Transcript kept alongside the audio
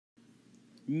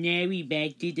Now we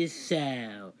back to the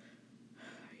show.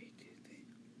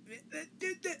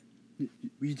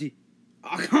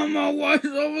 Oh, come on, what's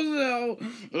over there?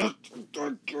 Oh,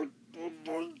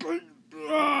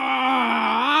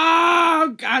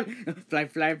 God. Fly.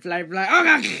 Oh,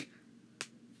 God.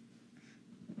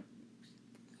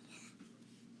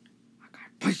 I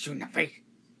gotta punch you in the face.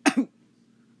 Oh,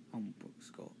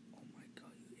 skull. Oh, my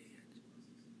God, you idiot.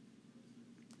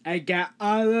 I got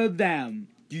all of them.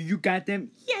 Do you got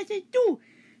them? Yes, I do.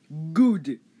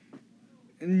 Good.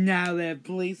 Now let's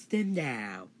place them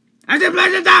down. I said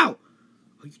place them down!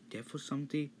 Are you dead for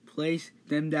something? Place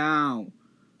them down.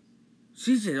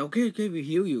 She said, okay, we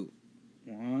heal you.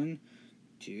 1,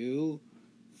 2,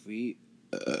 3.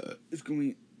 It's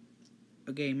going.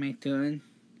 Okay, my turn.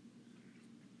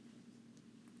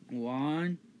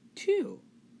 1, 2.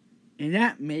 And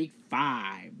that makes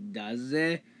 5, does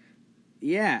it?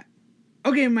 Yeah.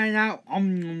 Okay, man, now.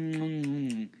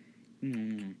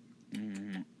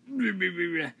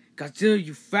 Godzilla,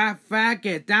 you fat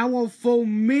faggot. That one for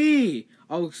me.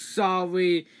 Oh,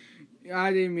 sorry.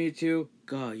 I didn't mean to.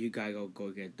 God, you gotta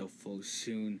go get the food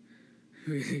soon.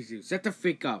 Set the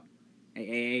freak up.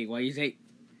 Hey, what you say?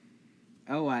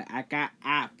 Oh, I got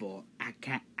apple. I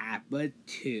got apple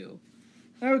too.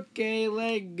 Okay,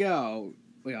 let's go.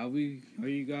 Wait,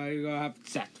 you gotta have to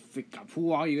set the freak up.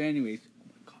 Who are you anyways? Oh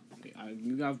my God. Okay,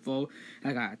 you got 4.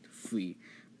 I got 3.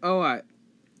 Alright.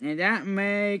 And that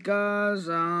make us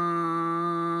 10,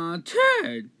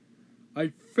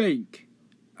 I think.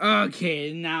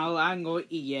 Okay, now I'm gonna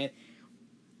eat it.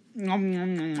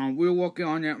 We're working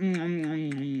on it.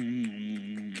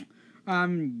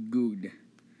 I'm good.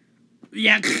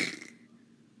 Yeah.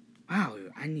 Wow,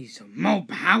 I need some more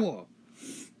power.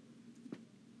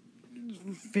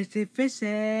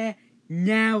 Fishy.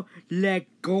 Now let's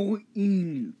go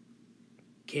in.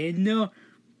 Can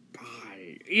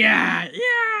Yeah.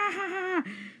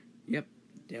 Yep,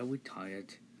 they're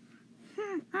retired.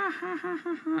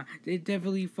 They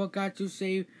definitely forgot to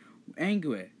say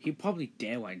Angry. He probably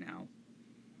dead right now.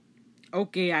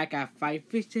 Okay, I got 5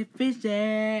 fishy.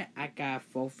 I got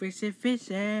 4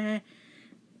 fishy.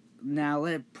 Now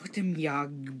let's put them y'all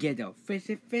together.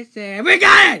 Fishy. We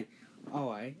got it!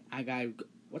 Alright, I got.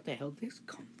 What the hell did this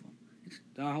come from?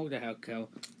 Who the hell, Kel?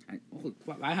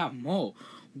 I have more.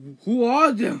 Who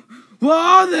are them?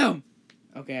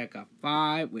 Okay, I got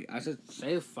 5. Wait, I should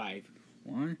say 5.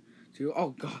 1, 2. Oh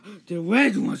God, the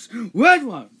red ones.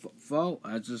 4.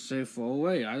 I just say 4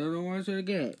 away. I don't know what I should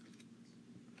get.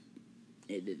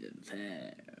 It didn't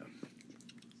fair.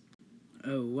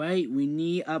 Alright, we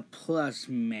need a plus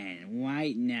man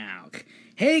right now.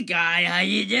 Hey guy, how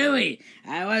you doing?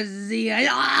 I was the.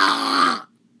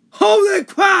 Holy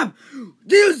crap!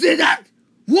 Do you see that?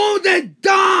 Won't they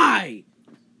die?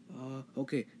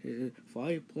 Okay,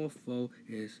 5 plus 4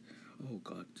 is. Oh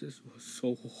God, this was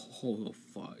so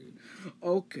horrifying.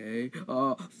 Okay,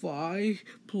 5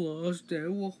 plus they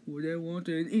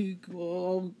wanted equal.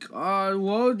 Oh God,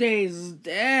 Rodan is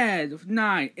dead.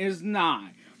 9 is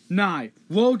 9. 9.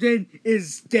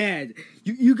 Is dead.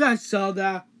 You guys saw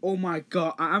that? Oh my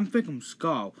God, I'm thinking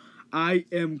Skull. I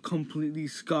am completely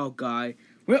Skull, guy.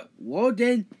 Well,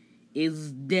 Rodan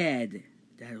is dead.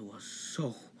 That was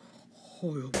so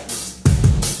horrible.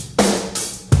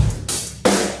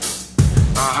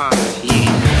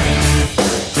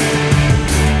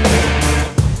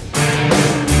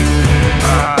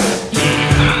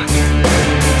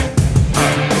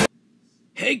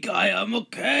 Hey guy, I'm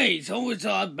okay. So it's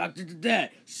back to the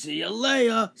dead. See you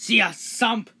later. See ya,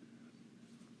 sump.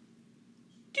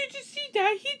 Did you see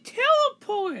that? He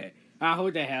teleported.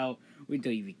 Who the hell? We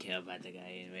don't even care about the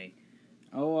guy anyway.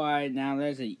 Alright, now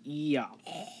there's an ear.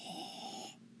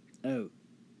 Oh.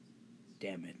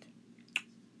 Damn it.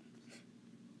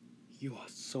 You are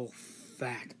so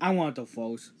fat. I want the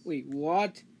false. Wait,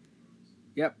 what?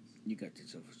 Yep, you got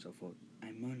this so far.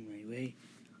 I'm on my way.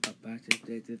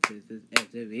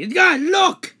 God,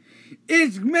 look!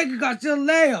 It's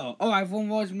Mechagodzilla! Alright, from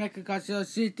was Mechagodzilla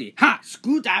City. Ha!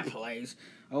 Screw that place!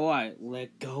 Alright,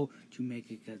 let's go to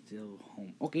Mechagodzilla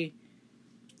home. Okay.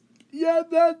 Yeah,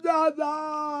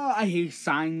 I hear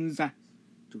signs. Step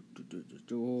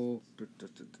it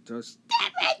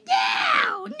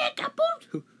down! Nickaboot!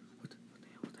 What the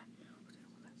hell?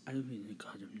 I don't even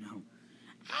got him now.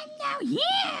 I know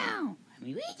you! Let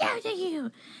me reach out to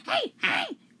you. Hey!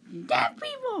 Dead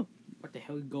people! What the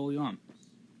hell is going on?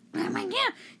 I'm on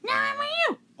you! Now I'm on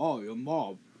you! Oh, your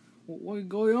mom. What is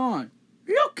going on?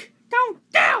 Look!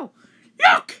 Down!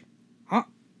 Look! Huh?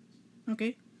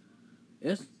 Okay.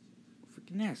 Yes.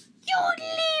 Freaking ass. You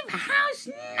leave house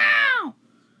now!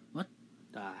 What?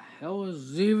 The hell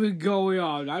is even going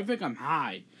on? I think I'm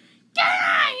high. Get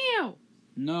out of here!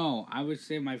 No, I would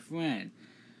say my friend.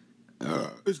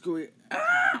 It's going.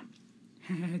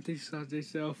 They shot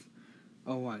themselves.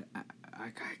 Oh, I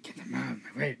gotta get them out of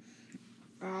my way.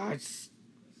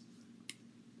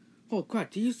 Oh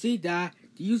crap! Do you see that?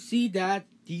 Do you see that?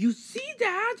 Do you see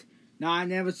that? No, I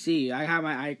never see. I have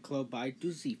my eye closed, but I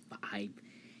do see 5.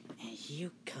 And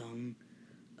here come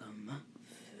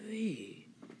 3.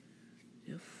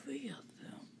 There are 3 of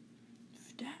them.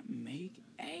 That make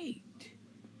 8.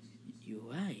 You're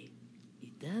right.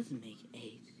 It does make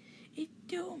 8. It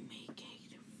do make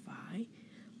 8. 5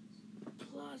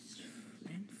 plus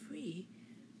and 3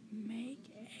 make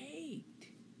 8.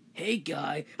 Hey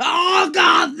guy. Oh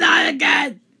God, not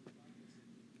again!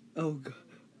 Oh God.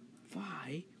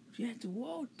 5. You have to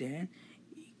roll then.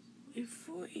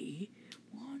 3.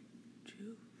 1,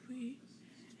 2, 3.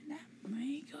 And that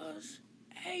makes us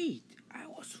 8. I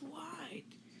was right.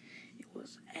 It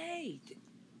was 8.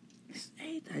 It's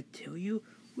 8, I tell you,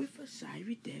 with a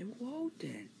side there roll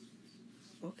then.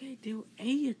 Okay, there were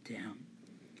 8 of them.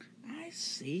 I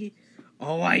see.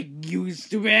 Oh, I used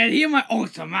to be here my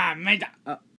awesome man.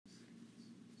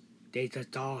 They the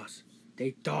DOS.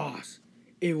 They DOS.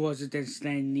 It wasn't the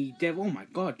Stanley Devil. Oh my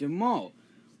God, there are more.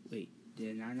 Wait,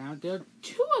 now there are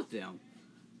 2 of them.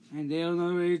 And they're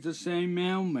not the same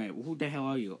mailman. Who the hell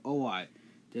are you? Oh,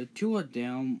 there are 2 of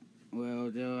them. Well,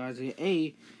 there are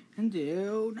 8. And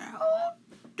there are now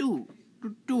 2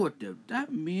 of them.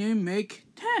 That means make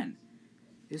 10.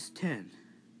 It's 10.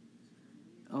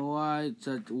 Alright,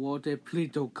 so Walter,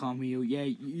 please don't come here. Yeah,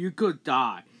 you could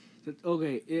die.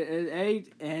 Okay,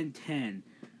 8 and 10.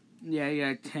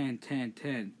 Yeah, 10.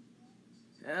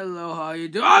 Hello, how you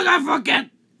doing? Oh, I forget!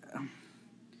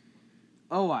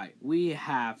 Alright, we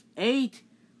have 8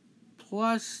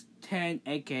 plus 10,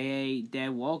 aka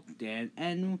that walk then,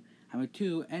 and I'm a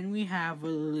 2, and we have a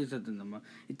list of the number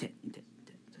 10.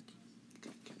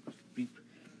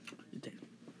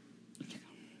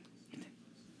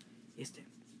 It's 10.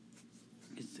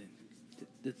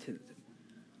 The 10 of them.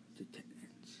 The 10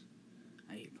 ends.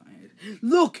 I hate my head.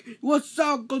 Look! What's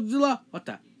up, Godzilla? What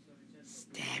the?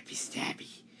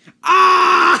 Stabby.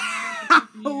 Ah!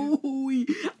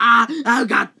 Oh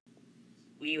God!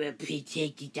 We will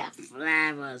protect the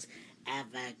flowers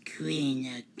of a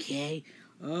queen, okay?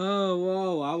 Oh,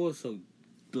 whoa, I was so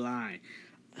blind.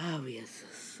 Oh, we are so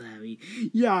sorry.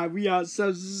 Yeah, we are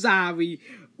so sorry.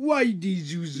 Why did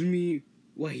you use me?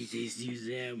 Why did you use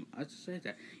them? I just said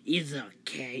that. It's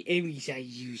okay. Every time I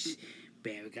use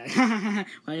bad guy.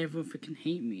 Why everyone freaking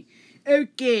hate me?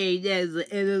 Okay, that's the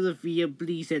end of the video.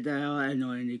 Please hit the hell and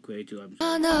know any creator.